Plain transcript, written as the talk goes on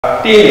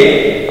第一名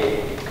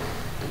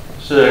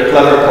是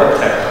Klever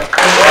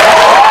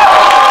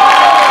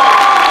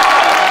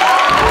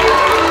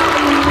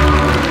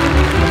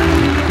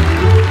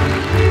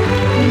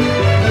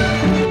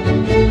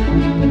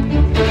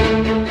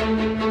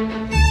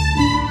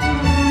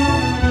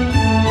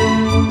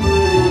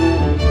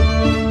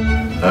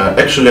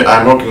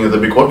I'm working at the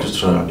big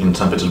orchestra in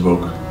St.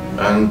 Petersburg,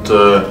 and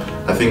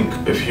I think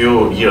a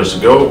few years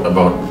ago,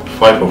 about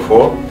 5 or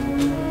 4,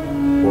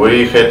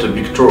 we had a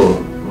big tour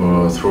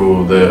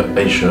through the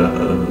Asia.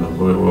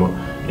 We were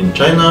in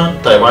China,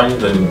 Taiwan,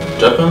 then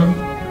Japan.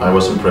 I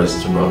was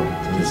impressed about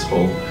this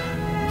whole,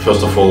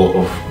 first of all,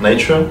 of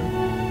nature,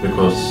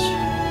 because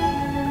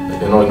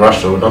you know in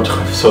Russia we don't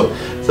have such.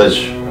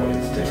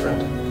 It's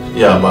different.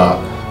 Yeah, but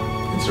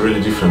it's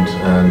really different,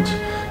 and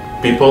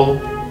people.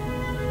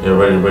 They're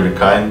very, very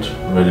kind,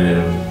 very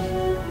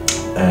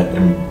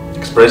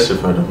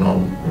expressive, I don't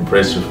know,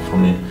 impressive for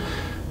me.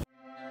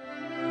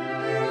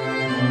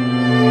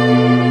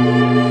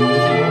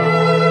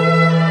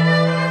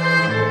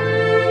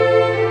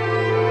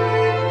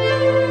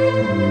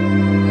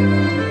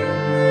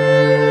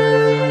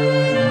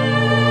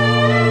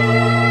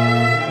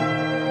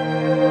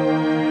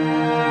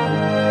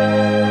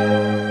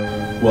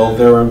 Well,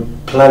 there are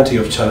plenty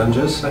of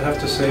challenges, I have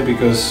to say,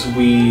 because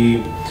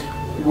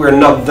we're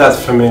not that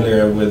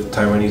familiar with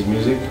Taiwanese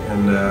music,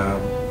 and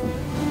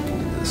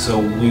so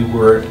we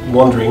were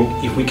wondering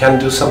if we can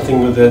do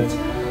something with it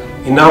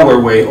in our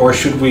way, or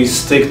should we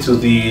stick to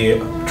the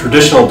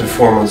traditional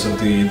performance of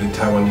the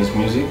Taiwanese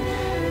music.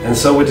 And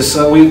so we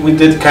decided we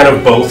did kind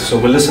of both. So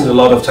we listened to a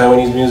lot of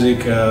Taiwanese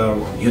music,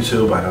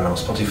 YouTube, I don't know,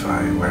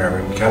 Spotify,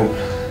 wherever we can,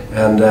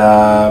 and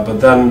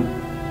but then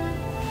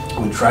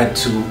we tried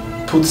to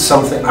put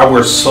something,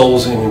 our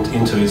souls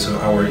into it, so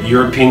our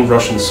European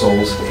Russian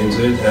souls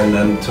into it, and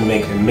then to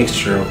make a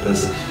mixture of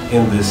this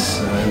in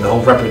the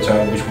whole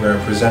repertoire which we are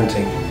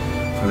presenting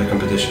for the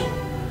competition.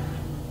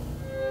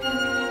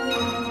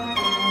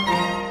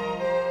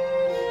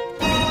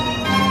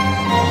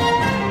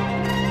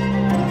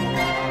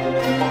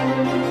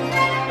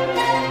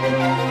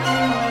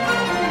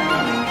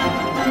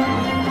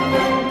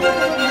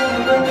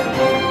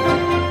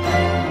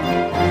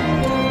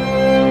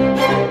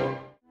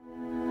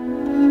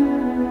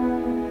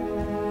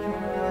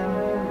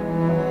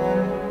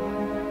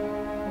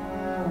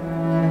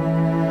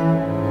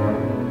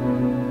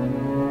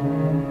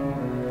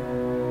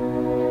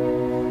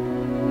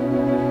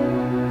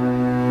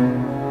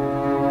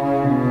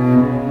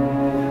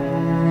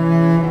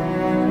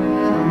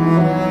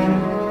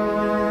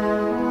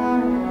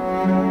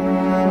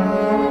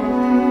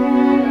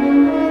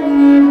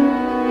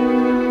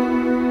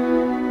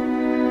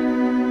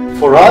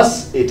 For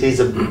us, it is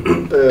a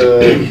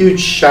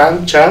huge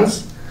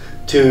chance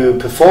to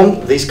perform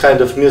this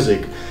kind of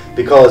music,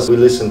 because we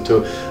listen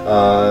to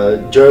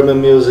German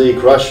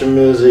music, Russian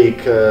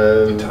music,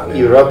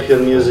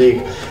 European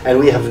music, and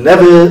we have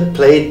never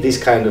played this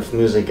kind of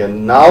music.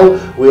 And now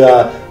we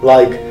are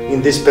like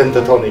in this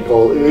pentatonic,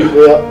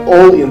 we are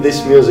all in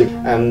this music.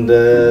 And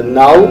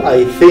now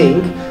I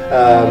think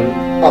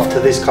after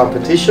this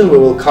competition we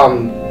will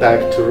come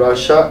back to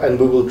Russia and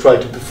we will try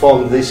to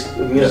perform this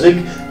music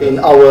in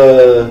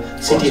our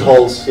city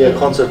halls,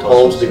 concert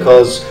halls,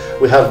 because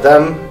we have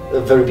them.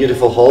 Very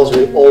beautiful halls.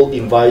 We all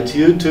invite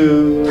you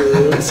to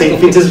St.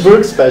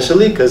 Petersburg,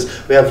 especially because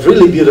we have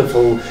really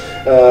beautiful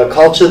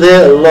culture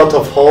there. A lot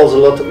of halls, a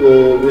lot of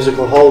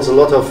musical halls, a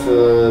lot of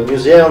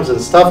museums and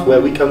stuff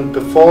where we can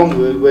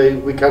perform, where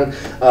we can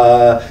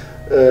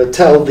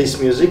tell this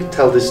music,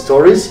 tell these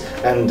stories,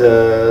 and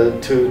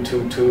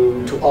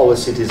to our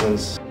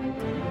citizens.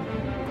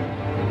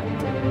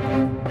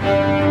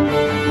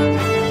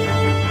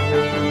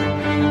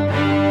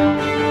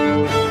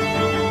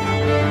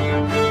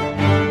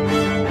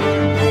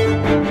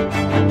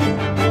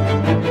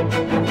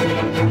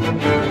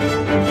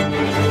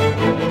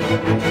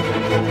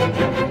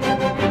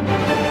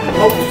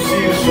 Hope to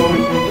see you soon.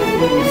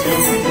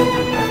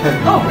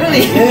 Oh,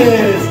 really?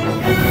 Yes.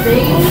 3,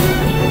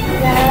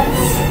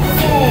 that's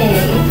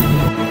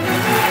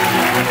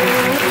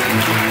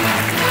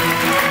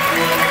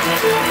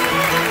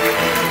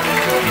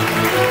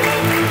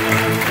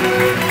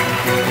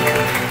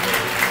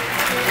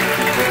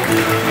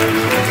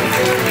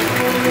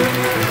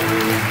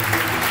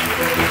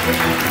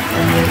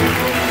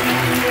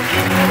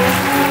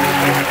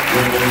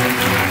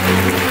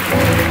A.